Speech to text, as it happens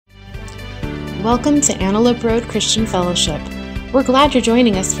Welcome to Antelope Road Christian Fellowship. We're glad you're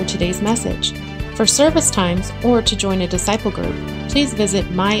joining us for today's message. For service times or to join a disciple group, please visit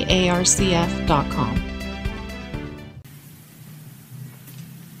myarcf.com.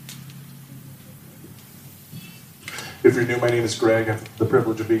 If you're new, my name is Greg. I have the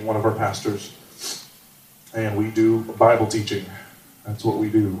privilege of being one of our pastors. And we do Bible teaching. That's what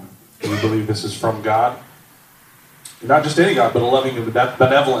we do. We believe this is from God. Not just any God, but a loving and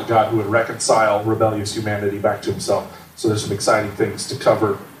benevolent God who would reconcile rebellious humanity back to himself. So there's some exciting things to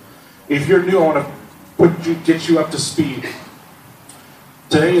cover. If you're new, I want to get you up to speed.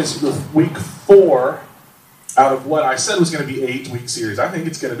 Today is week 4 out of what I said was going to be 8-week series. I think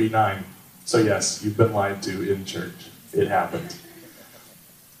it's going to be 9. So yes, you've been lied to in church. It happened.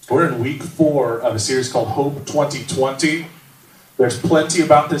 We're in week 4 of a series called Hope 2020. There's plenty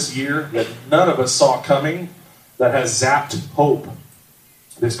about this year that none of us saw coming that has zapped hope.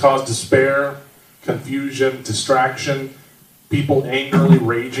 This caused despair, confusion, distraction, people angrily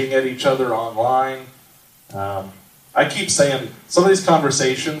raging at each other online. I keep saying, some of these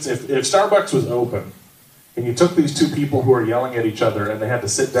conversations, if Starbucks was open, and you took these two people who are yelling at each other and they had to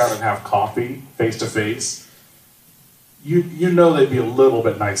sit down and have coffee face to face, you know they'd be a little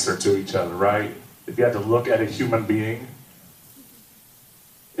bit nicer to each other, right? If you had to look at a human being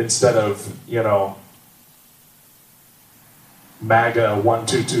instead of, MAGA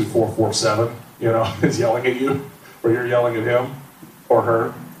 122447, is yelling at you, or you're yelling at him or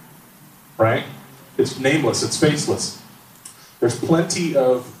her, right? It's nameless, it's faceless. There's plenty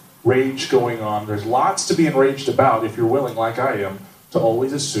of rage going on. There's lots to be enraged about if you're willing, like I am, to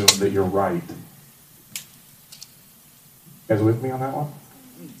always assume that you're right. You guys with me on that one?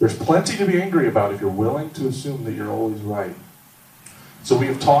 There's plenty to be angry about if you're willing to assume that you're always right. So we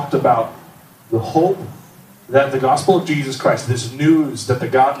have talked about the hope that the gospel of Jesus Christ, this news that the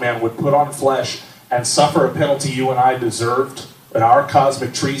God-man would put on flesh and suffer a penalty you and I deserved in our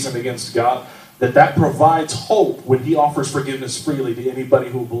cosmic treason against God, that provides hope when he offers forgiveness freely to anybody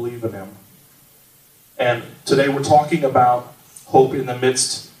who will believe in him. And today we're talking about hope in the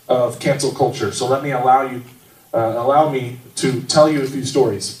midst of cancel culture. So let me allow me to tell you a few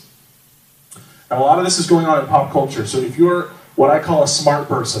stories. And a lot of this is going on in pop culture. So if you're what I call a smart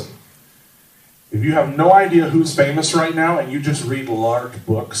person, if you have no idea who's famous right now and you just read large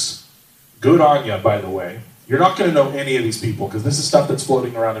books, good on you, by the way. You're not going to know any of these people because this is stuff that's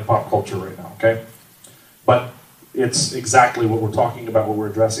floating around in pop culture right now, okay? But it's exactly what we're talking about, what we're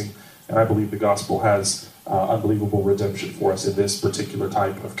addressing, and I believe the gospel has unbelievable redemption for us in this particular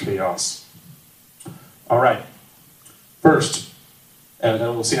type of chaos. All right. First, and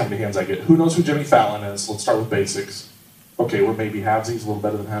we'll see how many hands I get. Who knows who Jimmy Fallon is? Let's start with basics. Okay, we're maybe halvesies, a little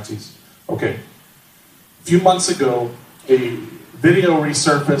better than halvesies. Okay. A few months ago, a video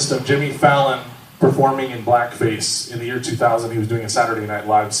resurfaced of Jimmy Fallon performing in blackface. In the year 2000, he was doing a Saturday Night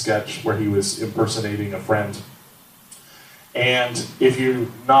Live sketch where he was impersonating a friend. And if you're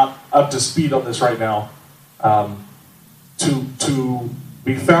not up to speed on this right now, to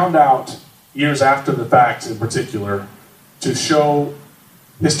be found out years after the fact in particular, to show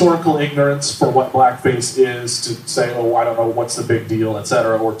historical ignorance for what blackface is, to say, oh, I don't know, what's the big deal,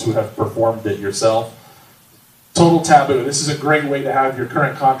 etc., or to have performed it yourself. Total taboo. This is a great way to have your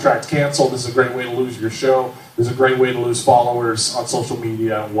current contract canceled. This is a great way to lose your show. This is a great way to lose followers on social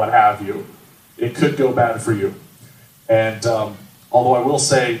media and what have you. It could go bad for you. And although I will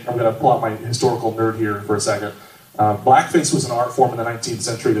say, I'm going to pull out my historical nerd here for a second. Blackface was an art form in the 19th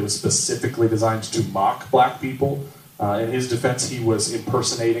century that was specifically designed to mock black people. In his defense, he was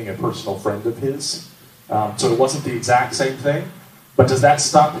impersonating a personal friend of his. So it wasn't the exact same thing. But does that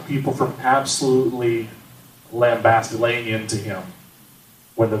stop people from absolutely laying into him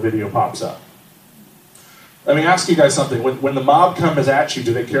when the video pops up? Let me ask you guys something. When the mob comes at you,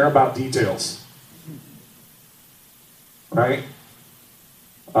 do they care about details? Right?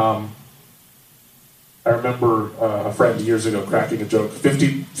 I remember a friend years ago cracking a joke.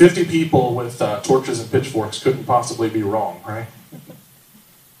 50 people with torches and pitchforks couldn't possibly be wrong, right?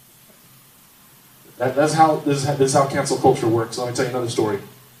 This is how cancel culture works. Let me tell you another story.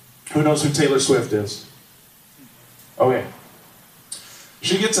 Who knows who Taylor Swift is? Okay.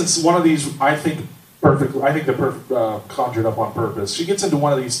 She gets in one of these, I think they're conjured up on purpose. She gets into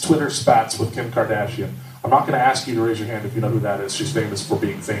one of these Twitter spats with Kim Kardashian. I'm not going to ask you to raise your hand if you know who that is. She's famous for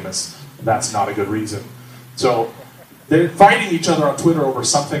being famous. That's not a good reason. So they're fighting each other on Twitter over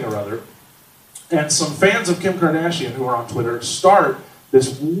something or other. And some fans of Kim Kardashian who are on Twitter start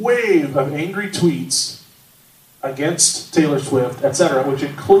this wave of angry tweets against Taylor Swift, etc., which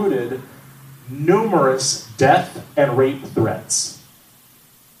included numerous death and rape threats.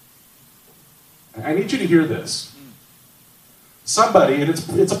 I need you to hear this. Somebody, and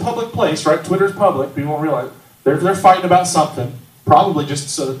it's a public place, right? Twitter's public, people don't realize, they're fighting about something, probably just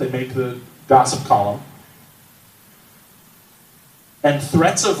so that they make the gossip column. And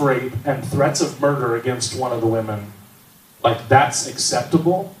threats of rape and threats of murder against one of the women, like that's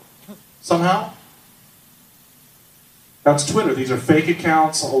acceptable somehow? That's Twitter. These are fake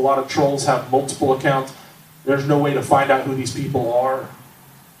accounts. A lot of trolls have multiple accounts. There's no way to find out who these people are.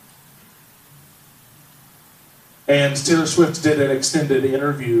 And Taylor Swift did an extended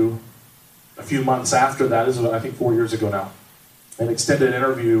interview a few months after that. This is, I think, 4 years ago now. An extended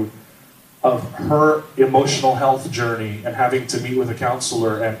interview of her emotional health journey and having to meet with a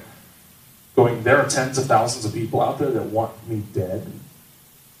counselor and going, there are tens of thousands of people out there that want me dead.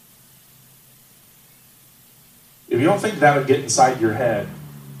 If you don't think that would get inside your head,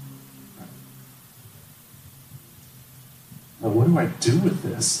 what do I do with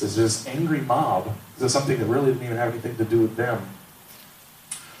this? Is this angry mob? Is this something that really didn't even have anything to do with them?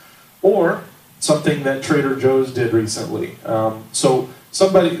 Or something that Trader Joe's did recently. So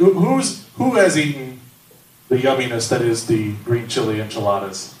somebody who has eaten the yumminess that is the green chili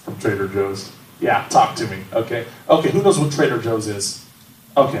enchiladas from Trader Joe's? Yeah, talk to me. Okay, who knows what Trader Joe's is?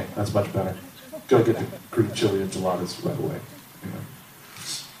 Okay, that's much better. Go get the green chili enchiladas right away. Anyway.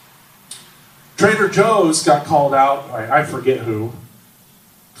 Trader Joe's got called out, I forget who,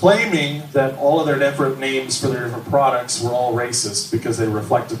 claiming that all of their different names for their different products were all racist because they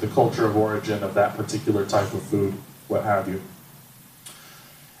reflected the culture of origin of that particular type of food, what have you.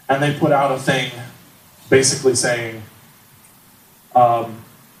 And they put out a thing basically saying,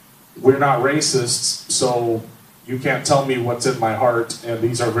 we're not racists, so you can't tell me what's in my heart, and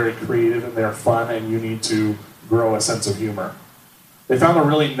these are very creative and they're fun, and you need to grow a sense of humor. They found a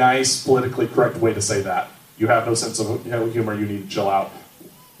really nice, politically correct way to say that. You have no sense of humor, you need to chill out.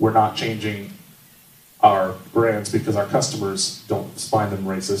 We're not changing our brands because our customers don't find them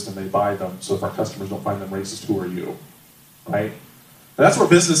racist and they buy them. So if our customers don't find them racist, who are you? Right? And that's where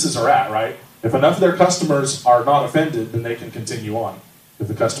businesses are at, right? If enough of their customers are not offended, then they can continue on. If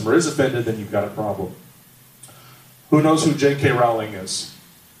the customer is offended, then you've got a problem. Who knows who J.K. Rowling is?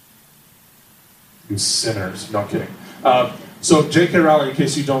 You sinners. No, I'm kidding. So J.K. Rowling, in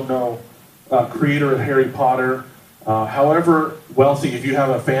case you don't know, creator of Harry Potter, however wealthy, if you have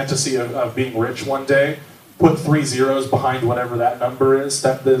a fantasy of being rich one day, put 3 zeros behind whatever that number is.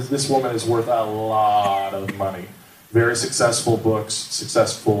 This woman is worth a lot of money. Very successful books,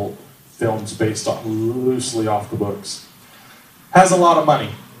 successful films based loosely off the books. Has a lot of money.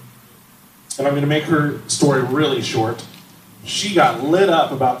 And I'm going to make her story really short. She got lit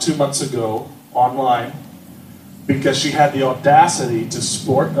up about 2 months ago online because she had the audacity to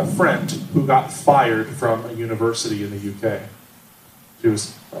support a friend who got fired from a university in the UK. She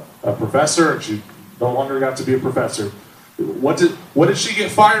was a professor, and she no longer got to be a professor. What did she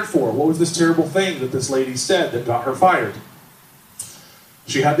get fired for? What was this terrible thing that this lady said that got her fired?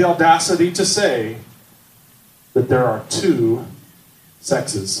 She had the audacity to say that there are 2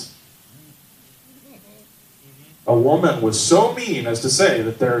 sexes. A woman was so mean as to say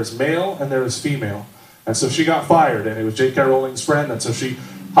that there is male and there is female. And so she got fired, and it was J.K. Rowling's friend, and so she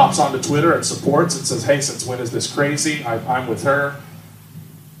hops onto Twitter and supports and says, hey, since when is this crazy? I'm with her.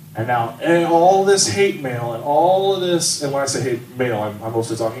 And now all this hate mail and all of this, and when I say hate mail, I'm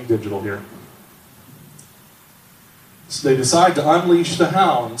mostly talking digital here. So they decide to unleash the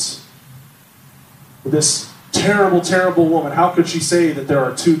hounds with this terrible, terrible woman. How could she say that there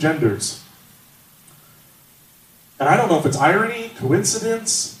are 2 genders? And I don't know if it's irony,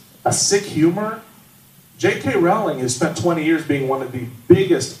 coincidence, a sick humor. J.K. Rowling has spent 20 years being one of the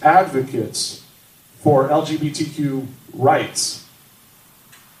biggest advocates for LGBTQ rights.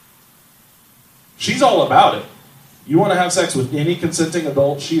 She's all about it. You want to have sex with any consenting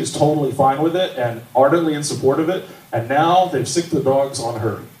adult, she is totally fine with it and ardently in support of it, and now they've sicked the dogs on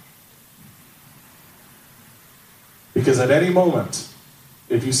her. Because at any moment,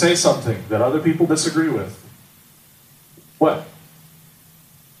 if you say something that other people disagree with, what?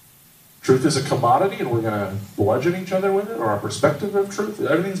 Truth is a commodity and we're going to bludgeon each other with it, or our perspective of truth?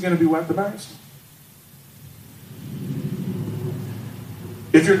 Everything's going to be weaponized?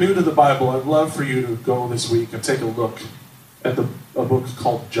 If you're new to the Bible, I'd love for you to go this week and take a look at a book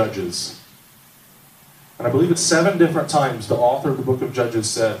called Judges. And I believe it's 7 different times the author of the book of Judges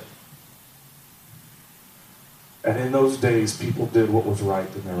said, and in those days people did what was right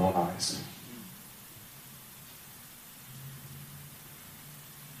in their own eyes.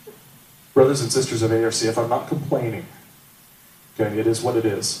 Brothers and sisters of ARCF, I'm not complaining. Okay, it is what it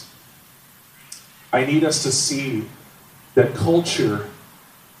is. I need us to see that culture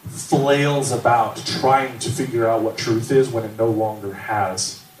flails about trying to figure out what truth is when it no longer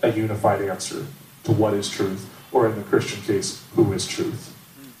has a unified answer to what is truth, or in the Christian case, who is truth.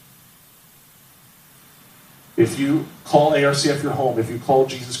 If you call ARCF your home, if you call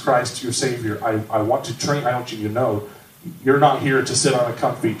Jesus Christ your Savior, I want you to know, you're not here to sit on a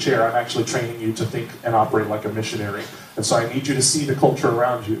comfy chair. I'm actually training you to think and operate like a missionary. And so I need you to see the culture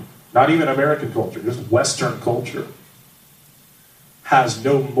around you. Not even American culture, just Western culture has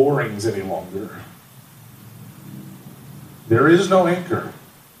no moorings any longer. There is no anchor.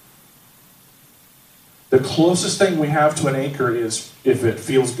 The closest thing we have to an anchor is if it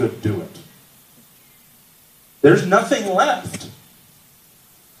feels good, do it. There's nothing left.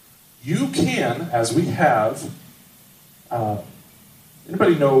 You can, as we have,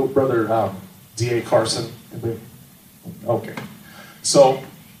 anybody know Brother D.A. Carson? Anybody? Okay. So,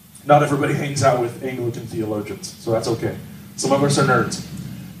 not everybody hangs out with Anglican theologians, so that's okay. Some of us are nerds.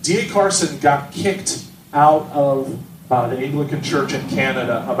 D.A. Carson got kicked out of the Anglican Church in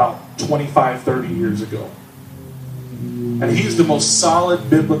Canada about 25, 30 years ago. And he's the most solid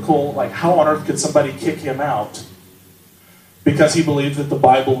biblical, like how on earth could somebody kick him out? Because he believed that the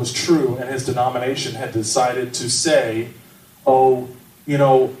Bible was true and his denomination had decided to say, oh, you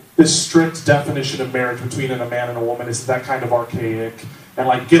know, this strict definition of marriage between a man and a woman is that kind of archaic, and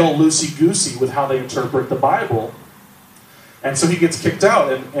like get all loosey-goosey with how they interpret the Bible. And so he gets kicked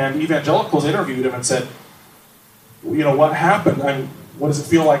out, and evangelicals interviewed him and said, you know, what happened? And what does it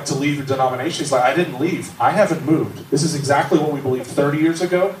feel like to leave your denomination? He's like, I didn't leave. I haven't moved. This is exactly what we believed 30 years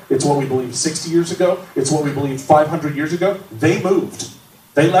ago. It's what we believed 60 years ago. It's what we believed 500 years ago. They moved.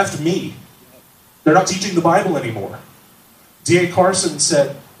 They left me. They're not teaching the Bible anymore. D.A. Carson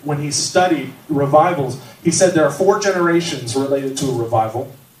said, when he studied revivals, he said there are 4 generations related to a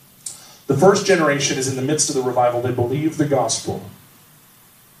revival. The first generation is in the midst of the revival. They believe the gospel.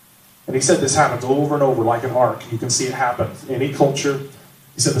 And he said this happens over and over like an arc. You can see it happen in any culture.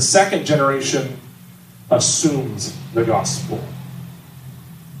 He said the second generation assumes the gospel.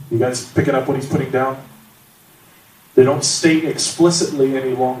 You guys picking up what he's putting down? They don't state explicitly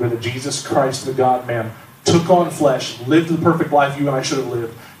any longer that Jesus Christ, the God-man, took on flesh, lived the perfect life you and I should have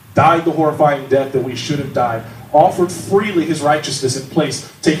lived, died the horrifying death that we should have died, offered freely his righteousness in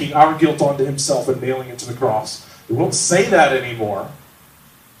place, taking our guilt onto himself and nailing it to the cross. They won't say that anymore.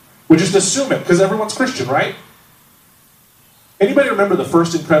 We just assume it, because everyone's Christian, right? Anybody remember the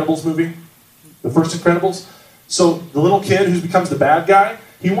first Incredibles movie? The first Incredibles? So the little kid who becomes the bad guy,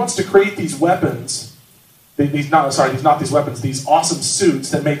 he wants to create these weapons. These awesome suits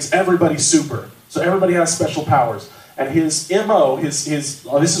that makes everybody super. So everybody has special powers. And his MO, this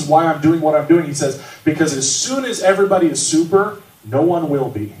is why I'm doing what I'm doing, he says, because as soon as everybody is super, no one will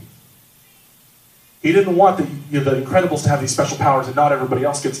be. He didn't want the Incredibles to have these special powers and not everybody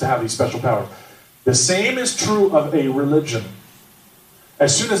else gets to have these special powers. The same is true of a religion.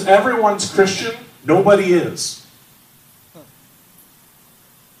 As soon as everyone's Christian, nobody is.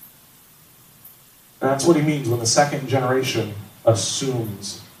 And that's what he means when the second generation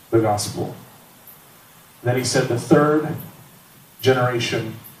assumes the gospel. Then he said the third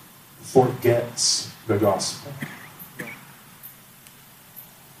generation forgets the gospel.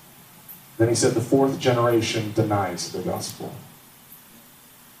 Then he said the fourth generation denies the gospel.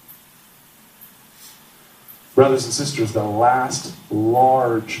 Brothers and sisters, the last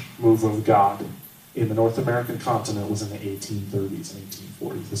large move of God in the North American continent was in the 1830s and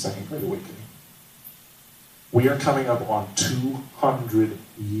 1840s, the Second Great Awakening. We are coming up on 200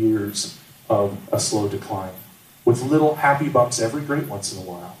 years of a slow decline, with little happy bumps every great once in a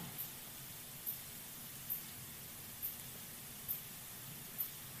while.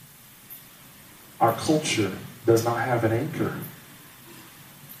 Our culture does not have an anchor.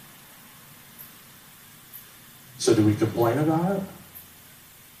 So do we complain about it?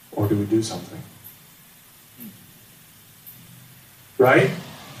 Or do we do something? Right?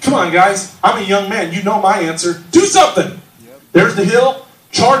 Come on, guys. I'm a young man. You know my answer. Do something. Yep. There's the hill.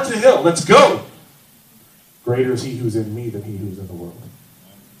 Charge the hill. Let's go. Greater is he who's in me than he who's in the world.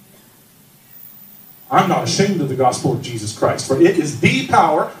 I'm not ashamed of the gospel of Jesus Christ, for it is the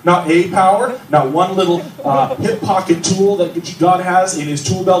power, not a power, not one little hip pocket tool that God has in his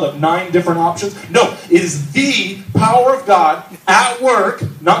tool belt of 9 different options. No, it is the power of God at work,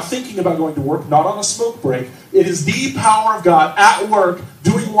 not thinking about going to work, not on a smoke break. It is the power of God at work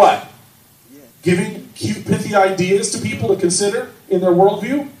doing what? Giving cute, pithy ideas to people to consider in their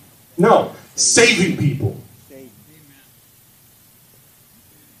worldview? No, saving people.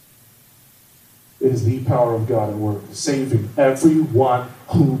 It is the power of God at work, saving everyone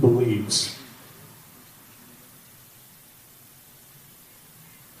who believes.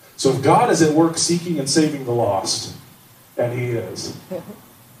 So if God is at work seeking and saving the lost, and he is,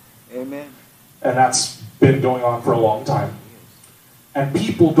 Amen. and that's been going on for a long time, and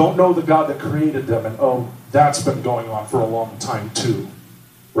people don't know the God that created them, and oh, that's been going on for a long time too,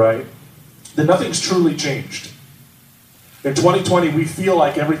 right? Then nothing's truly changed. In 2020, we feel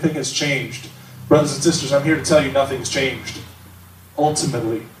like everything has changed. Brothers and sisters, I'm here to tell you nothing's changed.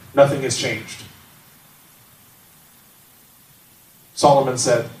 Ultimately, nothing has changed. Solomon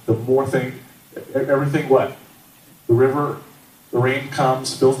said, everything what? The rain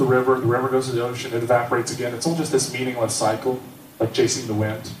comes, fills the river goes to the ocean, it evaporates again. It's all just this meaningless cycle, like chasing the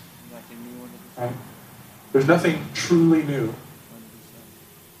wind. Right? There's nothing truly new.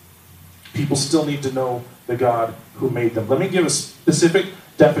 People still need to know the God who made them. Let me give a specific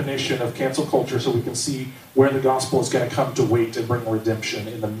definition of cancel culture so we can see where the gospel is going to come to wait and bring redemption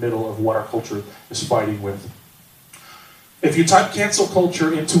in the middle of what our culture is fighting with. If you type cancel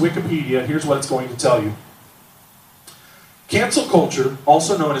culture into Wikipedia, here's what it's going to tell you. Cancel culture,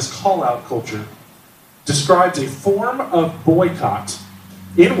 also known as call-out culture, describes a form of boycott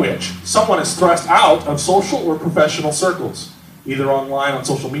in which someone is thrust out of social or professional circles, either online on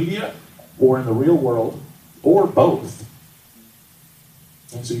social media or in the real world, or both.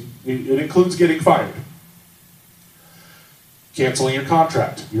 And so it includes getting fired. Canceling your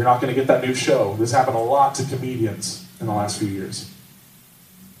contract. You're not going to get that new show. This happened a lot to comedians in the last few years.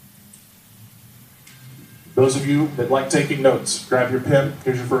 Those of you that like taking notes, grab your pen.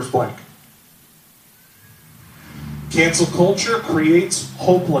 Here's your first blank. Cancel culture creates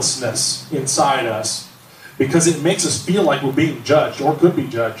hopelessness inside us because it makes us feel like we're being judged or could be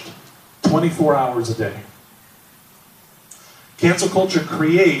judged 24 hours a day. Cancel culture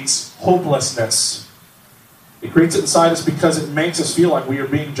creates hopelessness. It creates it inside us because it makes us feel like we are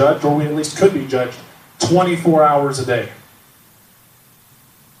being judged, or we at least could be judged, 24 hours a day.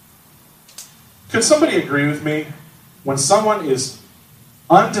 Could somebody agree with me? When someone is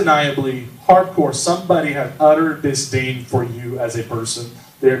undeniably hardcore, somebody has utter disdain for you as a person,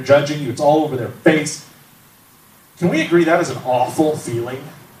 they're judging you, it's all over their face. Can we agree that is an awful feeling?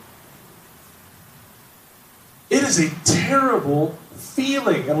 It is a terrible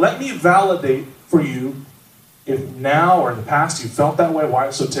feeling. And let me validate for you, if now or in the past you felt that way, why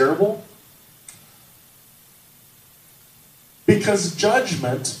it's so terrible. Because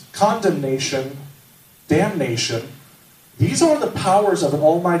judgment, condemnation, damnation, these are the powers of an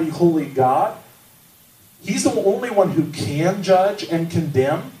almighty holy God. He's the only one who can judge and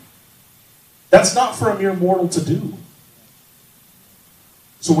condemn. That's not for a mere mortal to do.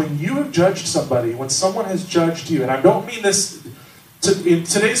 So when you have judged somebody, when someone has judged you, and I don't mean this, in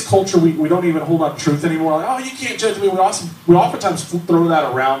today's culture, we don't even hold on to truth anymore. Like, oh, you can't judge me. We oftentimes throw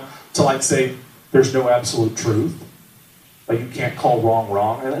that around to like say there's no absolute truth. Like you can't call wrong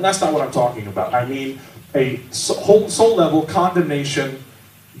wrong. And that's not what I'm talking about. I mean a soul level condemnation,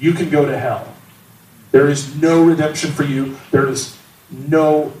 you can go to hell. There is no redemption for you. There is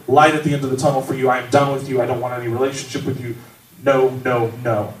no light at the end of the tunnel for you. I am done with you. I don't want any relationship with you. No, no,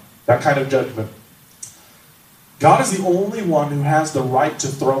 no. That kind of judgment. God is the only one who has the right to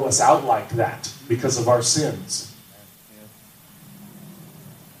throw us out like that because of our sins.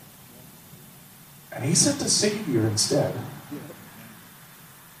 And he sent a Savior instead.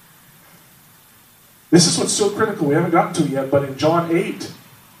 This is what's so critical. We haven't gotten to it yet, but in John 8,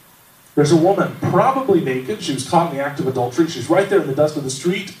 there's a woman probably naked. She was caught in the act of adultery. She's right there in the dust of the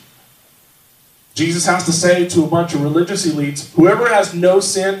street. Jesus has to say to a bunch of religious elites, whoever has no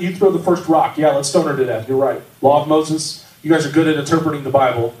sin, you throw the first rock. Yeah, let's stone her to death. You're right. Law of Moses. You guys are good at interpreting the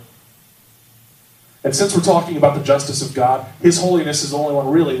Bible. And since we're talking about the justice of God, His holiness is the only one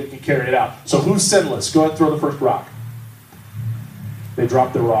really that can carry it out. So who's sinless? Go ahead and throw the first rock. They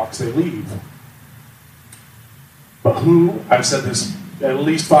drop their rocks. They leave. But who, I've said this at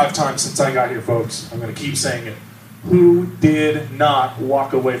least 5 times since I got here, folks. I'm going to keep saying it. Who did not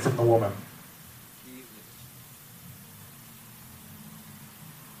walk away from the woman?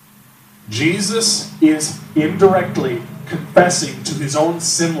 Jesus is indirectly confessing to his own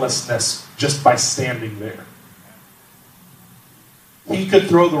sinlessness just by standing there. He could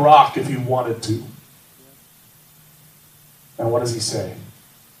throw the rock if he wanted to. And what does he say?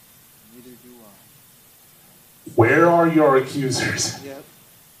 Neither do I. Where are your accusers? Yep.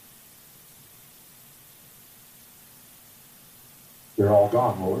 They're all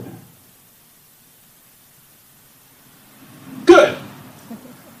gone, Lord. Good.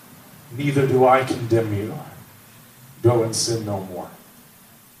 Neither do I condemn you. Go and sin no more.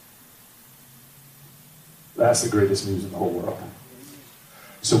 That's the greatest news in the whole world.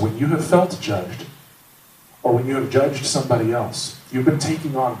 So when you have felt judged, or when you have judged somebody else, you've been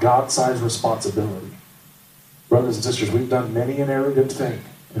taking on God-sized responsibility. Brothers and sisters, we've done many an arrogant thing.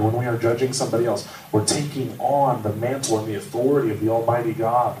 And when we are judging somebody else, we're taking on the mantle and the authority of the Almighty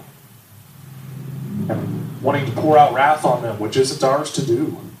God. And wanting to pour out wrath on them, which isn't ours to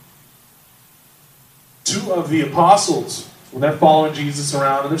do. Two of the apostles, when they're following Jesus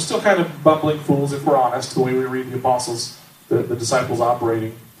around, and they're still kind of bumbling fools, if we're honest, the way we read the apostles, the disciples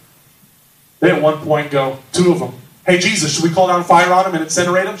operating. They at one point go, two of them, hey Jesus, should we call down fire on him and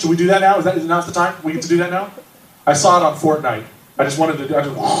incinerate him? Should we do that now? Is now's the time? We get to do that now? I saw it on Fortnite. I just wanted to do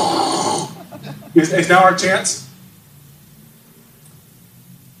it. Is now our chance?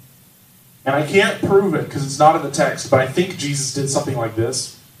 And I can't prove it because it's not in the text, but I think Jesus did something like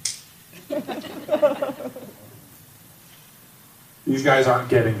this. These guys aren't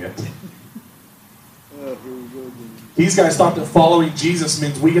getting it. These guys thought that following Jesus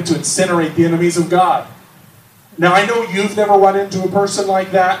means we get to incinerate the enemies of God. Now, I know you've never run into a person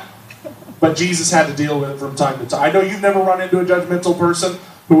like that, but Jesus had to deal with it from time to time. I know you've never run into a judgmental person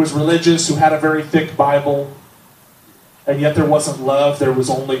who was religious, who had a very thick Bible, and yet there wasn't love, there was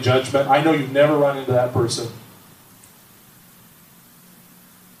only judgment. I know you've never run into that person.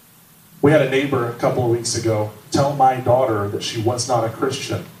 We had a neighbor a couple of weeks ago tell my daughter that she was not a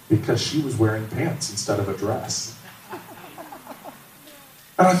Christian because she was wearing pants instead of a dress.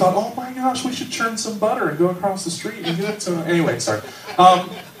 And I thought, oh my gosh, we should churn some butter and go across the street and give it to her. Anyway, sorry.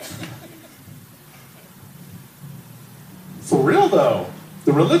 For real though,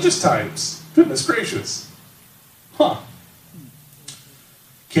 the religious types, goodness gracious.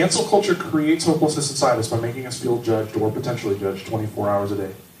 Cancel culture creates hopelessness inside us by making us feel judged or potentially judged 24 hours a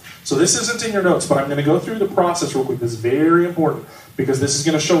day. So this isn't in your notes, but I'm going to go through the process real quick. This is very important because this is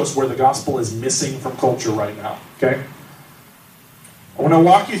going to show us where the gospel is missing from culture right now. Okay? I want to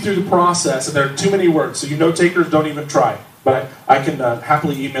walk you through the process, and there are too many words, so you note takers, don't even try. But I can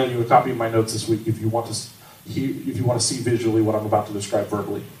happily email you a copy of my notes this week if you want to see visually what I'm about to describe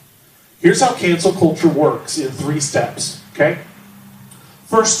verbally. Here's how cancel culture works in 3 steps. Okay?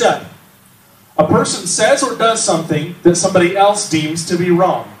 First step. A person says or does something that somebody else deems to be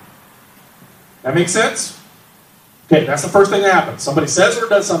wrong. That makes sense? Okay, that's the first thing that happens. Somebody says or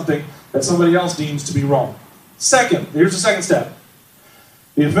does something that somebody else deems to be wrong. Second, here's the second step.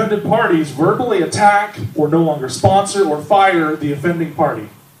 The offended parties verbally attack or no longer sponsor or fire the offending party.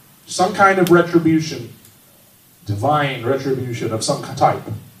 Some kind of retribution. Divine retribution of some type.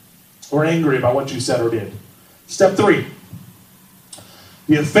 Or angry about what you said or did. Step 3.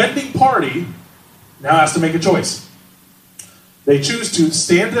 The offending party now has to make a choice. They choose to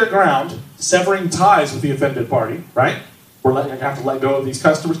stand their ground, severing ties with the offended party, right? We're going to have to let go of these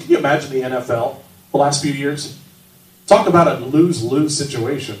customers. Can you imagine the NFL the last few years? Talk about a lose-lose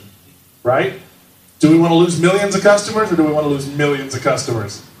situation, right? Do we want to lose millions of customers or do we want to lose millions of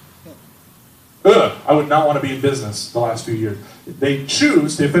customers? I would not want to be in business the last few years. They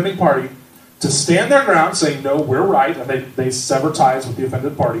choose, the offending party, to stand their ground saying, no, we're right, and they sever ties with the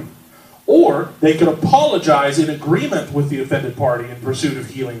offended party. Or they could apologize in agreement with the offended party in pursuit of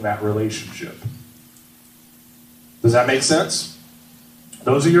healing that relationship. Does that make sense?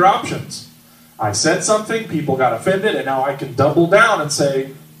 Those are your options. I said something, people got offended, and now I can double down and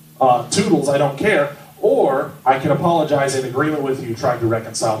say, toodles, I don't care. Or I can apologize in agreement with you, trying to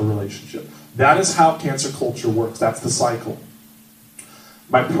reconcile the relationship. That is how cancel culture works. That's the cycle.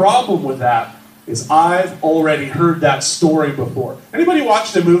 My problem with that is I've already heard that story before. Anybody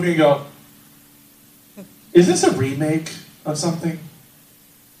watched a movie and go, is this a remake of something?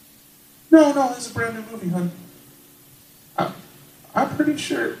 No, this is a brand new movie, hon. I'm pretty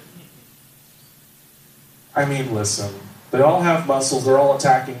sure. I mean, listen. They all have muscles. They're all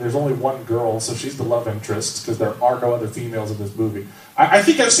attacking. There's only one girl, so she's the love interest because there are no other females in this movie. I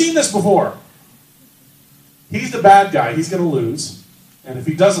think I've seen this before. He's the bad guy. He's going to lose. And if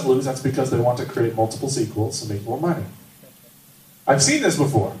he doesn't lose, that's because they want to create multiple sequels to make more money. I've seen this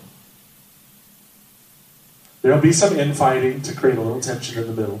before. There'll be some infighting to create a little tension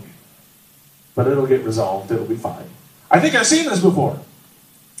in the middle. But it'll get resolved. It'll be fine. I think I've seen this before.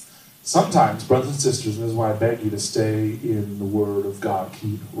 Sometimes, brothers and sisters, and this is why I beg you to stay in the Word of God.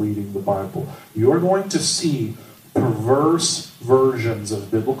 Keep reading the Bible. You're going to see perverse versions of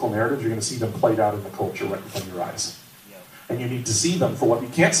biblical narratives. You're going to see them played out in the culture right in front of your eyes. And you need to see them for what you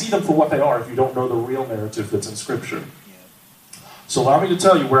can't see them for what they are if you don't know the real narrative that's in Scripture. So allow me to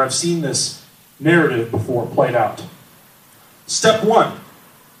tell you where I've seen this narrative before played out. Step 1.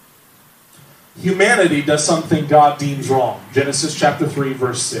 Humanity does something God deems wrong. Genesis chapter 3,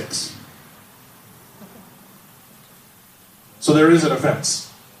 verse 6. So there is an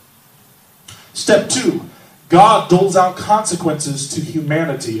offense. Step 2. God doles out consequences to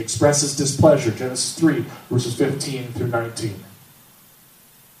humanity, expresses displeasure. Genesis 3, verses 15 through 19.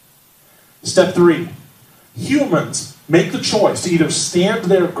 Step 3. Humans make the choice to either stand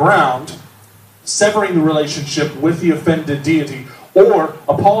their ground, severing the relationship with the offended deity, or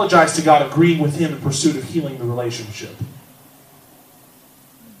apologize to God, agreeing with him in pursuit of healing the relationship.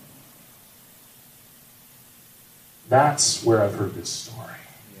 That's where I've heard this story.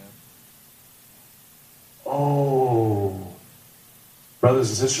 Oh, brothers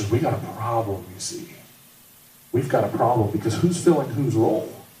and sisters, we got a problem, you see. We've got a problem because who's filling whose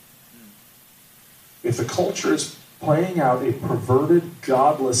role? If the culture is playing out a perverted,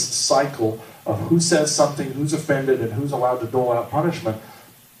 godless cycle of who says something, who's offended, and who's allowed to dole out punishment,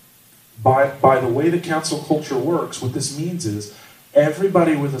 by the way the cancel culture works, what this means is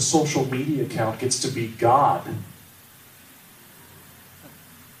everybody with a social media account gets to be God.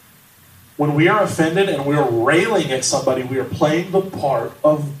 When we are offended and we are railing at somebody, we are playing the part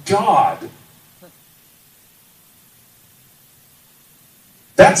of God.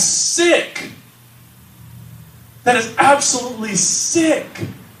 That's sick. That is absolutely sick.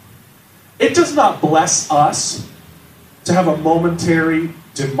 It does not bless us to have a momentary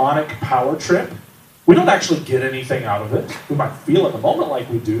demonic power trip. We don't actually get anything out of it. We might feel in the moment like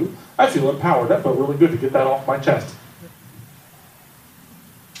we do. I feel empowered. That felt really good to get that off my chest.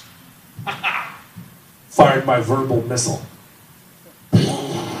 Fired my verbal missile.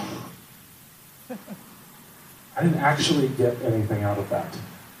 I didn't actually get anything out of that.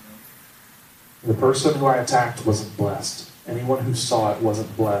 The person who I attacked wasn't blessed. Anyone who saw it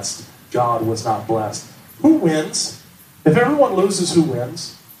wasn't blessed. God was not blessed. Who wins? If everyone loses, who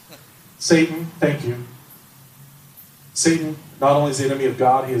wins? Satan, thank you. Satan not only is the enemy of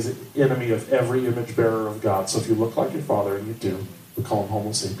God, he is the enemy of every image bearer of God. So if you look like your father, and you do, we call him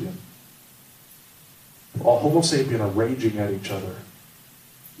Homo sapien. All Homo sapien are raging at each other,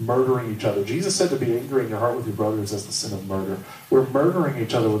 murdering each other. Jesus said to be angry in your heart with your brothers is the sin of murder. We're murdering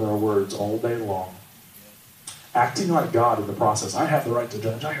each other with our words all day long. Acting like God in the process. I have the right to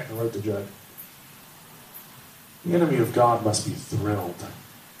judge. I have the right to judge. The enemy of God must be thrilled.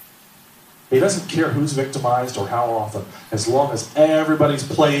 He doesn't care who's victimized or how often. As long as everybody's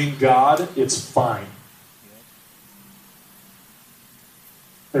playing God, it's fine.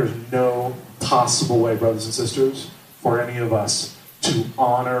 There's no possible way, brothers and sisters, for any of us to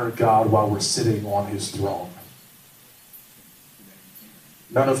honor God while we're sitting on his throne.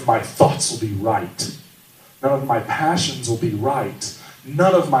 None of my thoughts will be right. None of my passions will be right.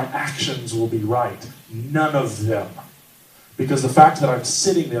 None of my actions will be right. None of them. Because the fact that I'm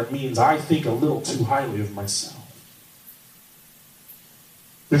sitting there means I think a little too highly of myself.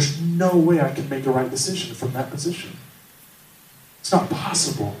 There's no way I can make a right decision from that position. It's not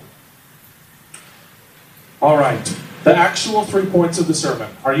possible. All right. The actual 3 points of the sermon.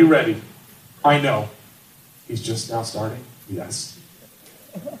 Are you ready? I know. He's just now starting? Yes.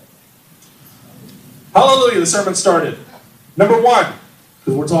 Hallelujah, the sermon started. Number 1,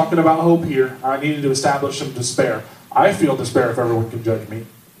 because we're talking about hope here, I needed to establish some despair. I feel despair if everyone can judge me.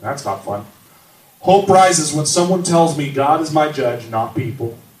 That's not fun. Hope rises when someone tells me God is my judge, not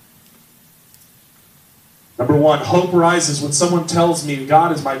people. Number 1, hope rises when someone tells me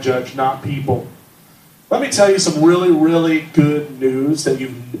God is my judge, not people. Let me tell you some really, really good news that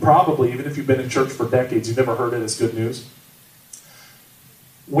you've probably, even if you've been in church for decades, you've never heard it as good news.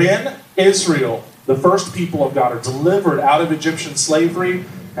 When Israel, the first people of God, are delivered out of Egyptian slavery,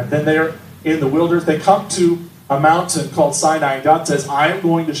 and then they're in the wilderness, they come to a mountain called Sinai, and God says, I am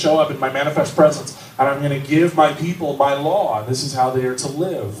going to show up in my manifest presence, and I'm going to give my people my law, and this is how they are to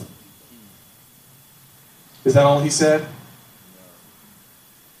live. Is that all he said?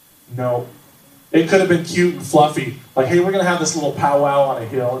 No. It could have been cute and fluffy. Like, hey, we're going to have this little powwow on a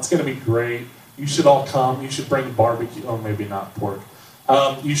hill. It's going to be great. You should all come. You should bring barbecue. Oh, maybe not pork.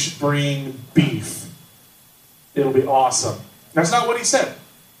 You should bring beef. It'll be awesome. That's not what he said.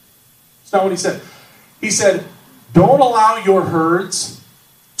 It's not what he said. He said, don't allow your herds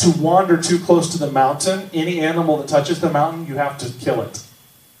to wander too close to the mountain. Any animal that touches the mountain, you have to kill it.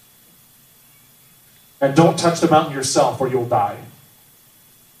 And don't touch the mountain yourself or you'll die.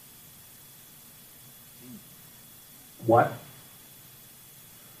 What?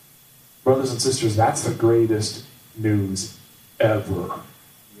 Brothers and sisters, that's the greatest news ever.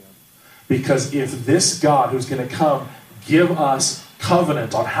 Because if this God who's going to come give us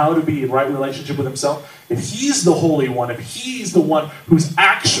covenant on how to be in right relationship with himself, if he's the Holy One, if he's the one who's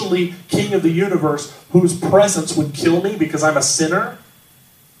actually King of the universe, whose presence would kill me because I'm a sinner,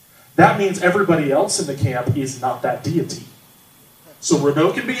 that means everybody else in the camp is not that deity. So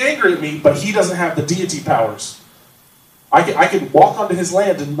Renault can be angry at me, but he doesn't have the deity powers. I could walk onto his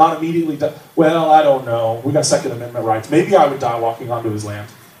land and not immediately die. Well, I don't know. We got Second Amendment rights. Maybe I would die walking onto his land.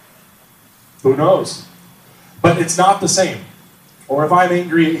 Who knows? But it's not the same. Or if I'm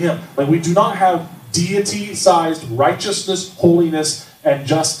angry at him. Like, we do not have deity-sized righteousness, holiness, and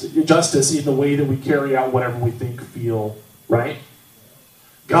justice in the way that we carry out whatever we think, feel, right?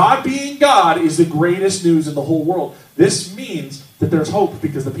 God being God is the greatest news in the whole world. This means that there's hope,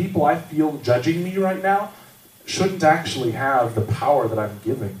 because the people I feel judging me right now shouldn't actually have the power that I'm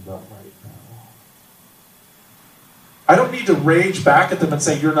giving them right now. I don't need to rage back at them and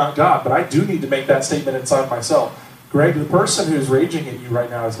say, you're not God, but I do need to make that statement inside myself. Greg, the person who's raging at you right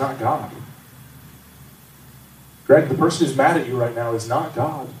now is not God. Greg, the person who's mad at you right now is not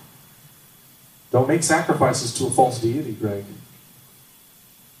God. Don't make sacrifices to a false deity, Greg.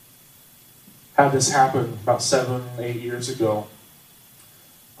 Had this happen about 7, 8 years ago.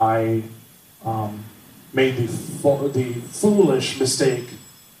 I made the foolish mistake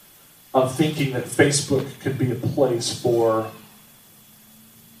of thinking that Facebook could be a place for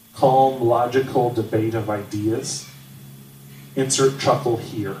calm, logical debate of ideas. Insert chuckle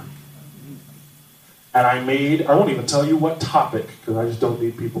here. And I won't even tell you what topic, because I just don't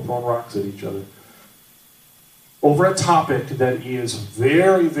need people throwing rocks at each other, over a topic that is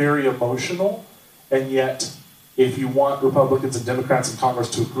very, very emotional, and yet if you want Republicans and Democrats in Congress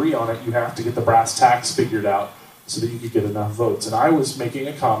to agree on it, you have to get the brass tacks figured out so that you could get enough votes. And I was making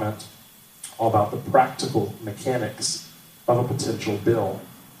a comment about the practical mechanics of a potential bill.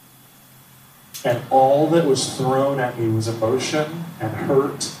 And all that was thrown at me was emotion and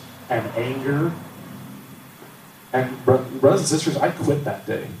hurt and anger. And brothers and sisters, I quit that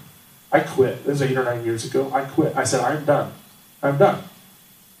day. I quit. This was 8 or 9 years ago. I quit. I said, I'm done. I'm done.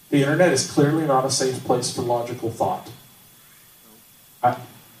 The internet is clearly not a safe place for logical thought.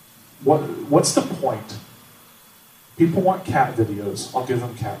 What's the point? People want cat videos. I'll give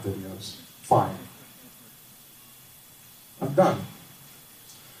them cat videos. Fine. I'm done.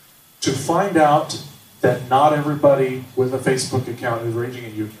 To find out that not everybody with a Facebook account who's raging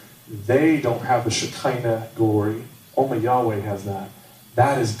at you, they don't have the Shekinah glory. Only Yahweh has that.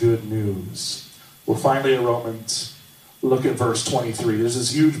 That is good news. We're finally at Romans. Look at verse 23. There's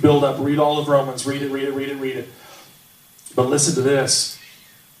this huge buildup. Read all of Romans. Read it, read it, read it, read it. But listen to this.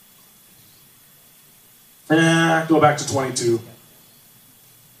 Go back to 22.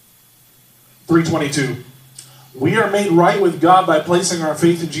 3:22. We are made right with God by placing our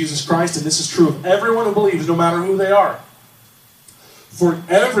faith in Jesus Christ, and this is true of everyone who believes, no matter who they are. For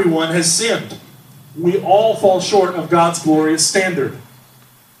everyone has sinned. We all fall short of God's glorious standard.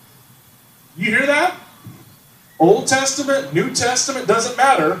 You hear that? Old Testament, New Testament, doesn't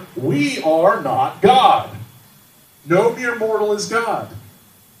matter. We are not God. No mere mortal is God.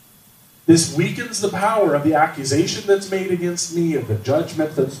 This weakens the power of the accusation that's made against me, of the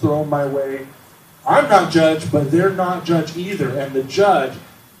judgment that's thrown my way. I'm not judged, but they're not judged either. And the judge,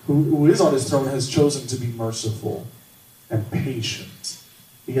 who is on his throne, has chosen to be merciful and patient.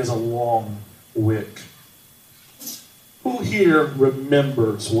 He has a long wick. Who here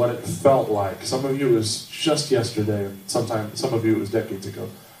remembers what it felt like? Some of you it was just yesterday, and some of you it was decades ago.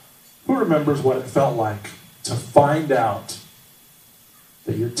 Who remembers what it felt like to find out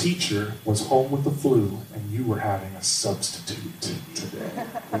that your teacher was home with the flu and you were having a substitute today?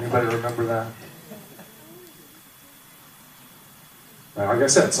 Anybody remember that? Now, like I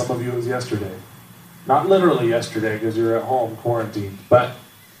said, some of you it was yesterday. Not literally yesterday because you're at home quarantined, but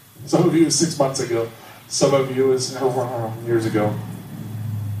some of you it was 6 months ago. Some of you is years ago.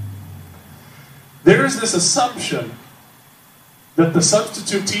 There is this assumption that the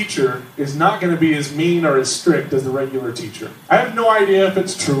substitute teacher is not going to be as mean or as strict as the regular teacher. I have no idea if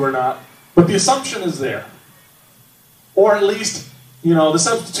it's true or not, but the assumption is there. Or at least, the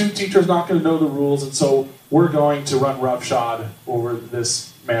substitute teacher is not going to know the rules, and so we're going to run roughshod over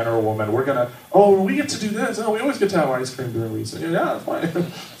this man or woman. We're going to, we get to do this. We always get to have ice cream during recess. Yeah, that's fine.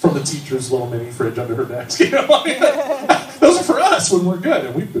 From the teacher's little mini fridge under her desk. Those are for us when we're good,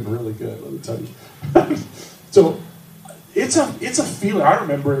 and we've been really good, let me tell you. So it's a feeling. I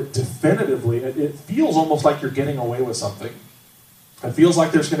remember it definitively. It feels almost like you're getting away with something. It feels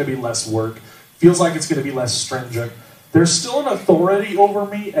like there's going to be less work. It feels like it's going to be less stringent. There's still an authority over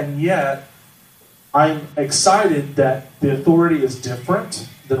me, and yet I'm excited that the authority is different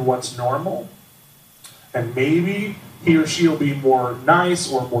than what's normal. And maybe he or she will be more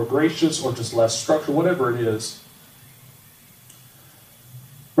nice or more gracious or just less structured, whatever it is.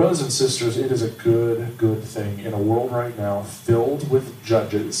 Brothers and sisters, it is a good thing in a world right now filled with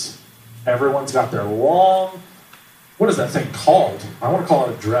judges. Everyone's got their long what is that thing called? I want to call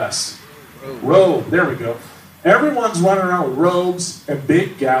it a dress. Robe. There we go. Everyone's running around with robes and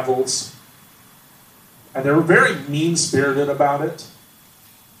big gavels. And they're very mean-spirited about it.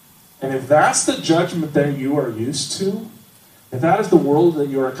 And if that's the judgment that you are used to, if that is the world that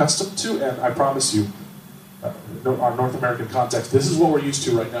you're accustomed to, and I promise you, our North American context, this is what we're used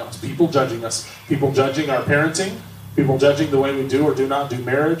to right now. It's people judging us. People judging our parenting. People judging the way we do or do not do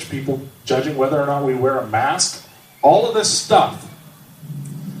marriage. People judging whether or not we wear a mask. All of this stuff.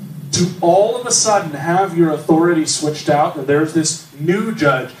 To all of a sudden have your authority switched out, and there's this new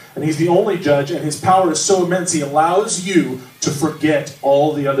judge, and he's the only judge, and his power is so immense, he allows you to forget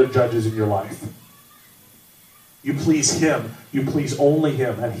all the other judges in your life. You please him. You please only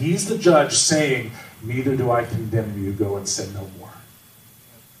him. And he's the judge saying, neither do I condemn you. Go and sin no more.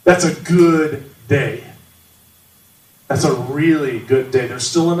 That's a good day. That's a really good day. There's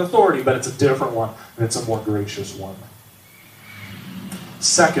still an authority, but it's a different one, and it's a more gracious one.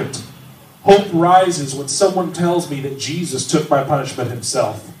 Second, hope rises when someone tells me that Jesus took my punishment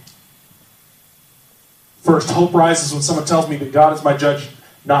himself. First, hope rises when someone tells me that God is my judge,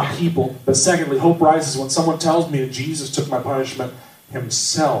 not people. But secondly, hope rises when someone tells me that Jesus took my punishment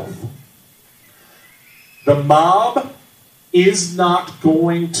himself. The mob is not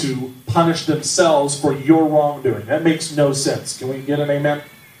going to punish themselves for your wrongdoing. That makes no sense. Can we get an amen?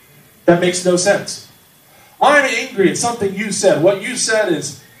 That makes no sense. I'm angry at something you said. What you said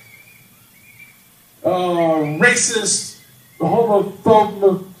is racist,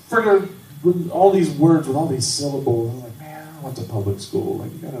 homophobe, friggin', all these words with all these syllables. I'm like, man, I went to public school.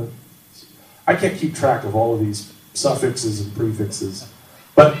 Like, I can't keep track of all of these suffixes and prefixes.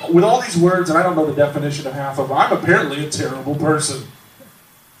 But with all these words, and I don't know the definition of half of them, I'm apparently a terrible person.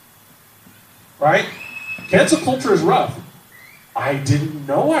 Right? Cancel culture is rough. I didn't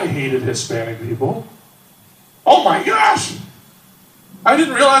know I hated Hispanic people. Oh my gosh! I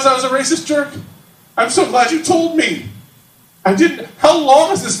didn't realize I was a racist jerk. I'm so glad you told me. I didn't. How long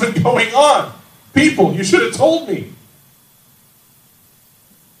has this been going on? People, you should have told me.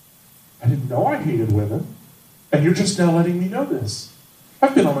 I didn't know I hated women. And you're just now letting me know this.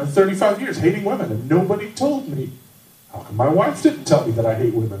 I've been on my 35 years hating women and nobody told me. How come my wife didn't tell me that I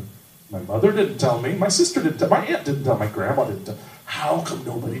hate women? My mother didn't tell me. My sister didn't tell me. My aunt didn't tell me. My grandma didn't tell me. How come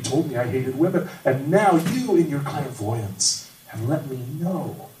nobody told me I hated women? And now you, in your clairvoyance, have let me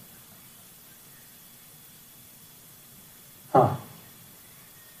know.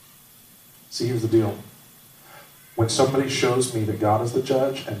 See, here's the deal. When somebody shows me that God is the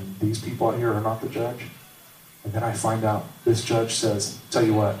judge and these people out here are not the judge, and then I find out this judge says, tell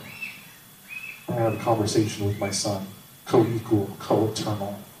you what, I'm going to have a conversation with my son, co-equal,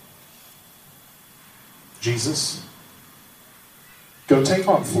 co-eternal. Jesus, go take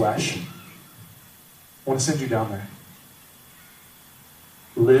on flesh. I want to send you down there.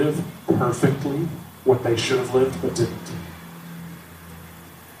 Live perfectly what they should have lived but didn't.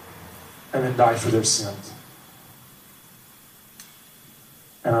 And then die for their sins.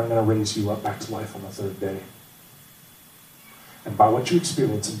 And I'm going to raise you up back to life on the third day. And by what you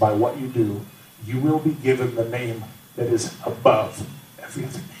experience and by what you do, you will be given the name that is above every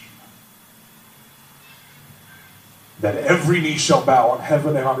other name. That every knee shall bow on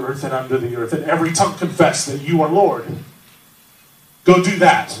heaven and on earth and under the earth, and every tongue confess that you are Lord. Go do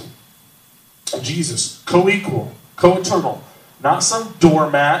that. Jesus, co-equal, co-eternal. Not some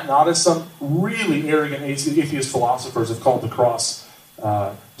doormat, not as some really arrogant atheist philosophers have called the cross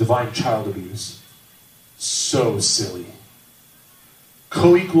divine child abuse. So silly.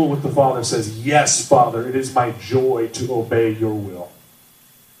 Co-equal with the Father says, yes, Father, it is my joy to obey your will.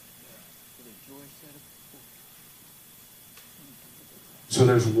 So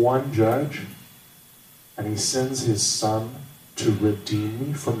there's one judge, and he sends his son to redeem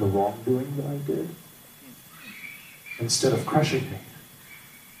me from the wrongdoing that I did, instead of crushing me.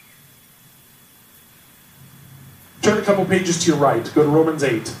 Turn a couple pages to your right. Go to Romans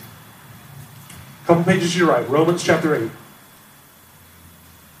 8. A couple pages to your right. Romans chapter 8.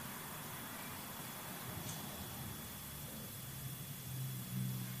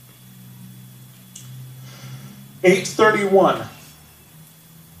 (8:31).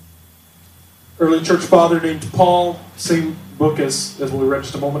 Early church father named Paul, same book as we read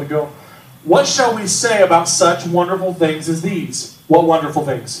just a moment ago. What shall we say about such wonderful things as these? What wonderful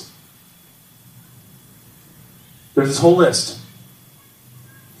things? There's this whole list.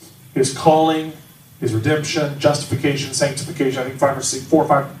 His calling, his redemption, justification, sanctification. I think 4 or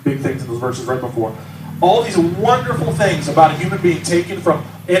 5 big things in those verses right before. All these wonderful things about a human being taken from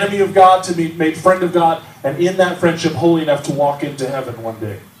enemy of God to be made friend of God, and in that friendship holy enough to walk into heaven one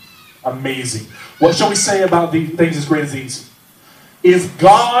day. Amazing. What shall we say about the things as great as these? If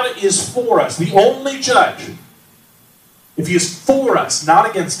God is for us, the only judge, if he is for us, not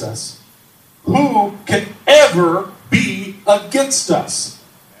against us, who can ever be against us?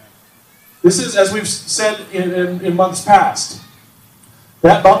 This is, as we've said in months past,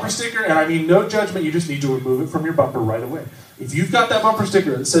 that bumper sticker, and I mean no judgment, you just need to remove it from your bumper right away. If you've got that bumper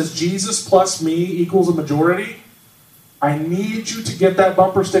sticker that says Jesus plus me equals a majority, I need you to get that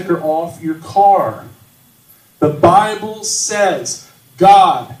bumper sticker off your car. The Bible says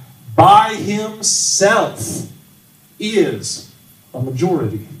God, by himself, is a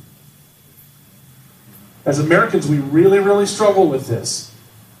majority. As Americans, we really, really struggle with this.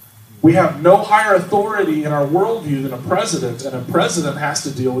 We have no higher authority in our worldview than a president, and a president has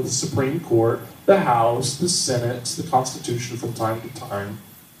to deal with the Supreme Court, the House, the Senate, the Constitution from time to time.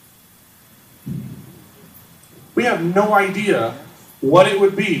 We have no idea what it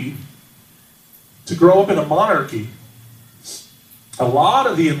would be to grow up in a monarchy. A lot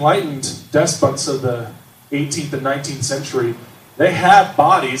of the enlightened despots of the 18th and 19th century, they had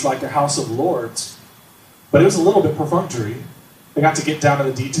bodies like the House of Lords, but it was a little bit perfunctory. They got to get down to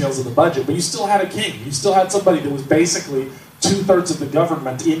the details of the budget, but you still had a king. You still had somebody that was basically 2/3 of the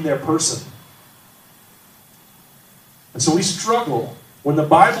government in their person. And so we struggle when the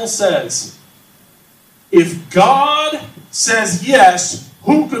Bible says, if God says yes,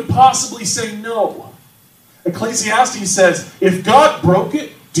 who could possibly say no? Ecclesiastes says, if God broke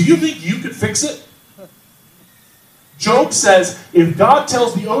it, do you think you could fix it? Job says, if God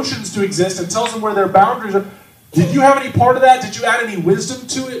tells the oceans to exist and tells them where their boundaries are, did you have any part of that? Did you add any wisdom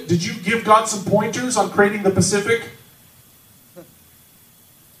to it? Did you give God some pointers on creating the Pacific?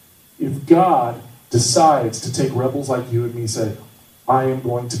 If God decides to take rebels like you and me and say, I am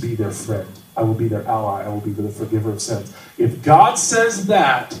going to be their friend, I will be their ally, I will be the forgiver of sins. If God says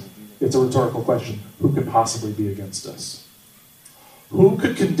that, it's a rhetorical question. Who could possibly be against us? Who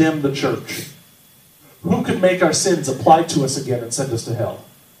could condemn the church? Who could make our sins apply to us again and send us to hell?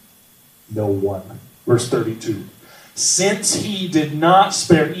 No one. Verse 32. Since he did not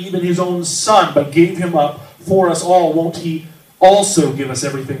spare even his own son, but gave him up for us all, won't he also give us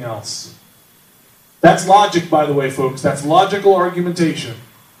everything else? That's logic, by the way, folks. That's logical argumentation.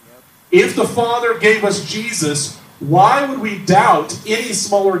 If the Father gave us Jesus, why would we doubt any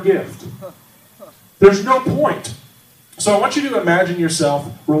smaller gift? There's no point. So I want you to imagine yourself,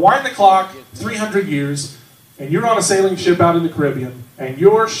 rewind the clock 300 years, and you're on a sailing ship out in the Caribbean, and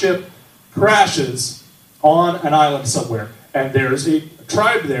your ship crashes on an island somewhere, and there's a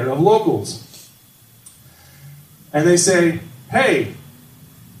tribe there of locals. And they say, hey,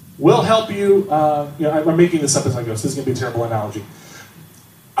 we'll help you, I'm making this up as I go, so this is going to be a terrible analogy.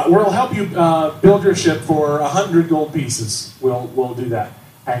 We'll help you build your ship for 100 gold pieces. We'll do that.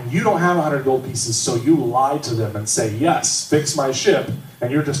 And you don't have 100 gold pieces, so you lie to them and say, yes, fix my ship,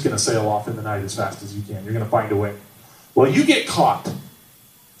 and you're just going to sail off in the night as fast as you can. You're going to find a way. Well, you get caught.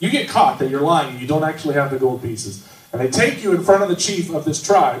 You get caught that you're lying and you don't actually have the gold pieces. And they take you in front of the chief of this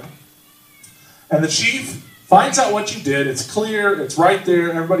tribe, and the chief finds out what you did. It's clear. It's right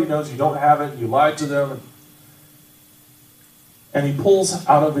there. Everybody knows you don't have it. You lied to them. And he pulls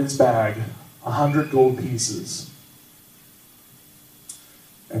out of his bag 100 gold pieces.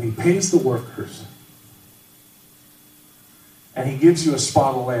 And he pays the workers. And he gives you a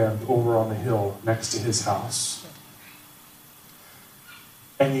spot of land over on the hill next to his house.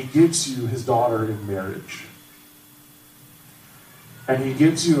 And he gives you his daughter in marriage. And he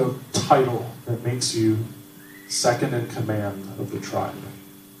gives you a title that makes you second in command of the tribe.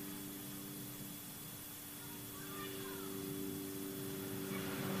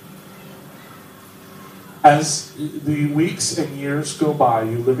 As the weeks and years go by,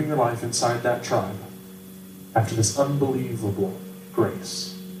 you living your life inside that tribe after this unbelievable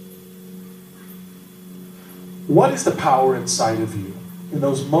grace. What is the power inside of you in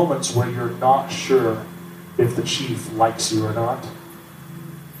those moments where you're not sure if the chief likes you or not?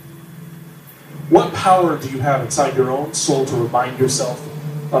 What power do you have inside your own soul to remind yourself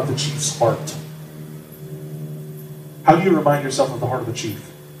of the chief's heart? How do you remind yourself of the heart of the chief?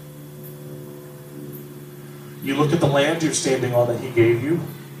 You look at the land you're standing on that he gave you.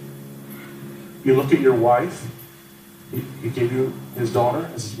 You look at your wife. He gave you his daughter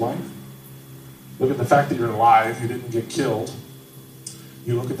as his wife. Look at the fact that you're alive. You didn't get killed.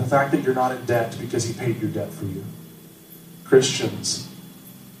 You look at the fact that you're not in debt because he paid your debt for you. Christians,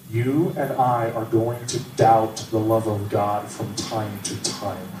 you and I are going to doubt the love of God from time to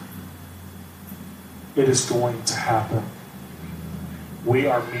time. It is going to happen. We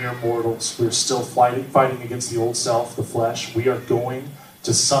are mere mortals. We're still fighting against the old self, the flesh. We are going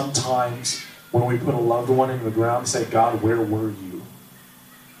to sometimes when we put a loved one in the ground, say, God, where were you?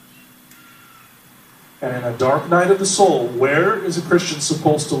 And in a dark night of the soul, where is a Christian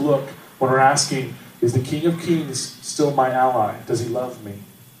supposed to look when we're asking, is the King of Kings still my ally? Does he love me?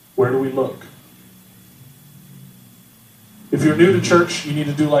 Where do we look? If you're new to church, you need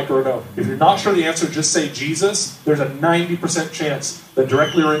to do like Renaud. If you're not sure the answer, just say Jesus. There's a 90% chance that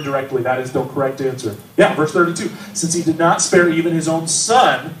directly or indirectly that is the correct answer. Yeah, verse 32. Since he did not spare even his own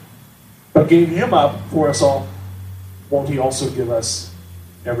son, but gave him up for us all, won't he also give us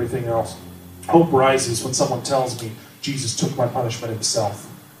everything else? Hope rises when someone tells me, Jesus took my punishment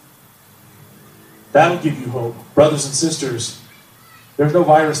himself. That'll give you hope. Brothers and sisters, there's no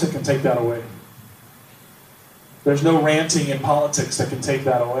virus that can take that away. There's no ranting in politics that can take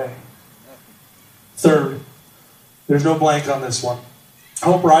that away. Third, there's no blank on this one.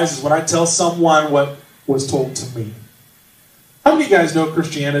 Hope rises when I tell someone what was told to me. How many of you guys know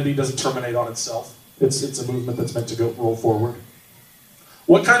Christianity doesn't terminate on itself? It's a movement that's meant to roll forward.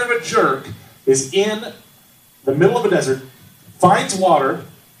 What kind of a jerk is in the middle of a desert, finds water,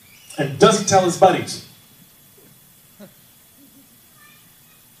 and doesn't tell his buddies?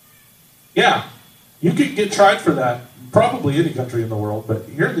 Yeah. You could get tried for that, probably any country in the world, but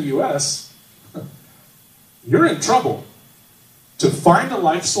here in the U.S., you're in trouble. To find a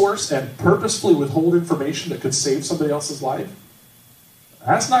life source and purposefully withhold information that could save somebody else's life,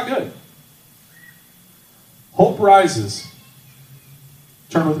 that's not good. Hope rises.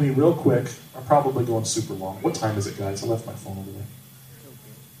 Turn with me real quick. I'm probably going super long. What time is it, guys? I left my phone over there.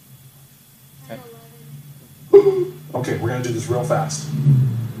 Okay, we're going to do this real fast.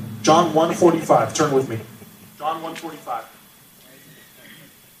 John 1:45. Turn with me. John 1:45.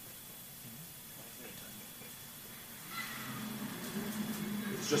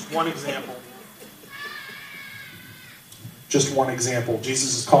 It's just one example. Just one example.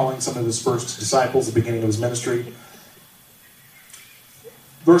 Jesus is calling some of his first disciples at the beginning of his ministry.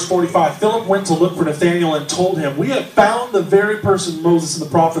 Verse 45, Philip went to look for Nathanael and told him, we have found the very person Moses and the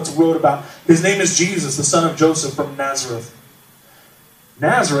prophets wrote about. His name is Jesus, the son of Joseph from Nazareth.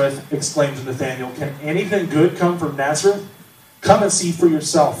 Nazareth, exclaimed Nathanael, can anything good come from Nazareth? Come and see for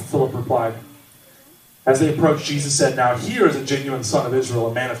yourself, Philip replied. As they approached, Jesus said, now here is a genuine son of Israel,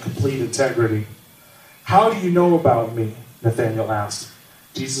 a man of complete integrity. How do you know about me? Nathanael asked.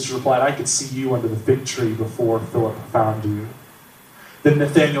 Jesus replied, I could see you under the fig tree before Philip found you. Then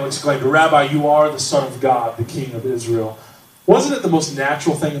Nathanael exclaimed, Rabbi, you are the Son of God, the King of Israel. Wasn't it the most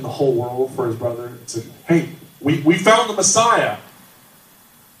natural thing in the whole world for his brother? It's like, hey, we found the Messiah.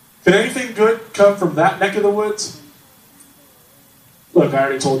 Can anything good come from that neck of the woods? Look, I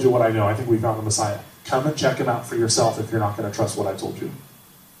already told you what I know. I think we found the Messiah. Come and check him out for yourself if you're not going to trust what I told you.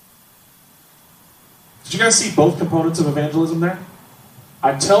 Did you guys see both components of evangelism there?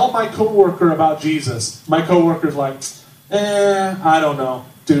 I tell my coworker about Jesus. My coworker's like, I don't know.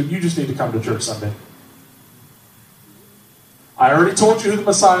 Dude, you just need to come to church Sunday. I already told you who the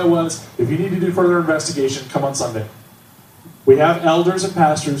Messiah was. If you need to do further investigation, come on Sunday. We have elders and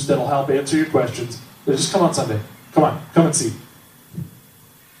pastors that'll help answer your questions. But just come on Sunday. Come on, come and see.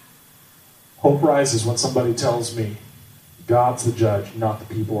 Hope rises when somebody tells me God's the judge, not the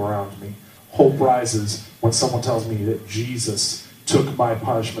people around me. Hope rises when someone tells me that Jesus took my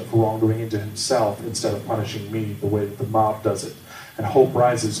punishment for wrongdoing into himself instead of punishing me the way that the mob does it. And hope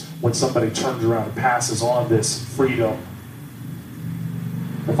rises when somebody turns around and passes on this freedom.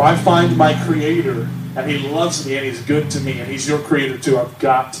 If I find my Creator and he loves me and he's good to me and he's your Creator too, I've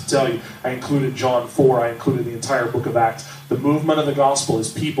got to tell you, I included John 4, I included the entire book of Acts. The movement of the gospel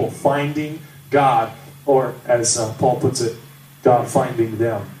is people finding God, or as Paul puts it, God finding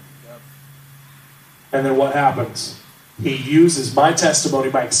them. And then what happens? He uses my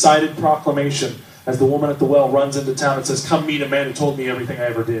testimony, my excited proclamation, as the woman at the well runs into town and says, come meet a man who told me everything I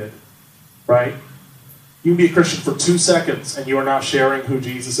ever did. Right? You can be a Christian for 2 seconds and you are now sharing who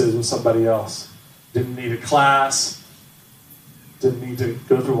Jesus is with somebody else. Didn't need a class. Didn't need to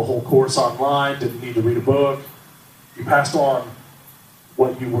go through a whole course online. Didn't need to read a book. You passed on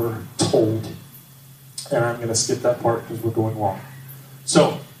what you were told. And I'm going to skip that part because we're going long.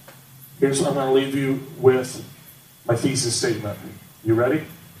 So, here's what I'm going to leave you with my thesis statement. You ready?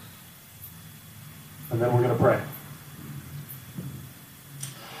 And then we're going to pray.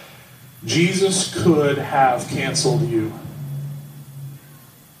 Jesus could have canceled you,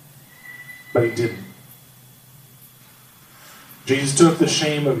 but he didn't. Jesus took the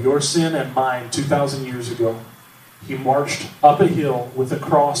shame of your sin and mine 2,000 years ago. He marched up a hill with a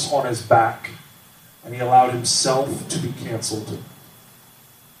cross on his back, and he allowed himself to be canceled.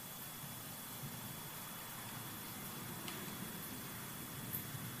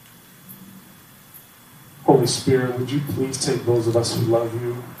 Holy Spirit, would you please take those of us who love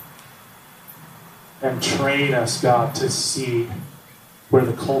you and train us, God, to see where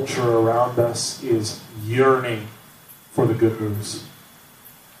the culture around us is yearning for the good news.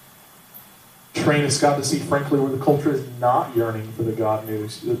 Train us, God, to see, frankly, where the culture is not yearning for the God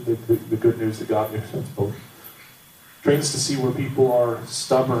news, the good news that God news. Train us to see where people are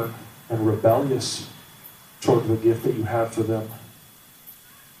stubborn and rebellious toward the gift that you have for them.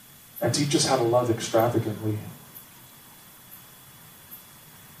 And teach us how to love extravagantly.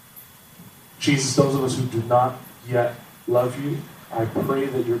 Jesus, those of us who do not yet love you, I pray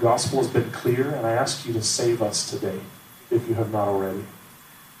that your gospel has been clear, and I ask you to save us today, if you have not already.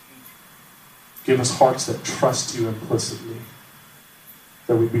 Give us hearts that trust you implicitly,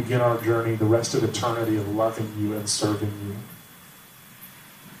 that we begin our journey, the rest of eternity, of loving you and serving you.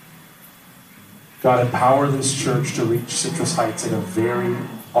 God, empower this church to reach Citrus Heights in a very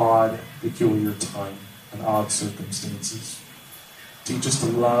odd, peculiar time and odd circumstances. Teach us to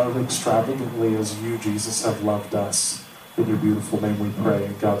love extravagantly as you, Jesus, have loved us. In your beautiful name we pray,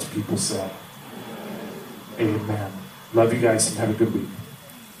 and God's people said, Amen. Love you guys and have a good week.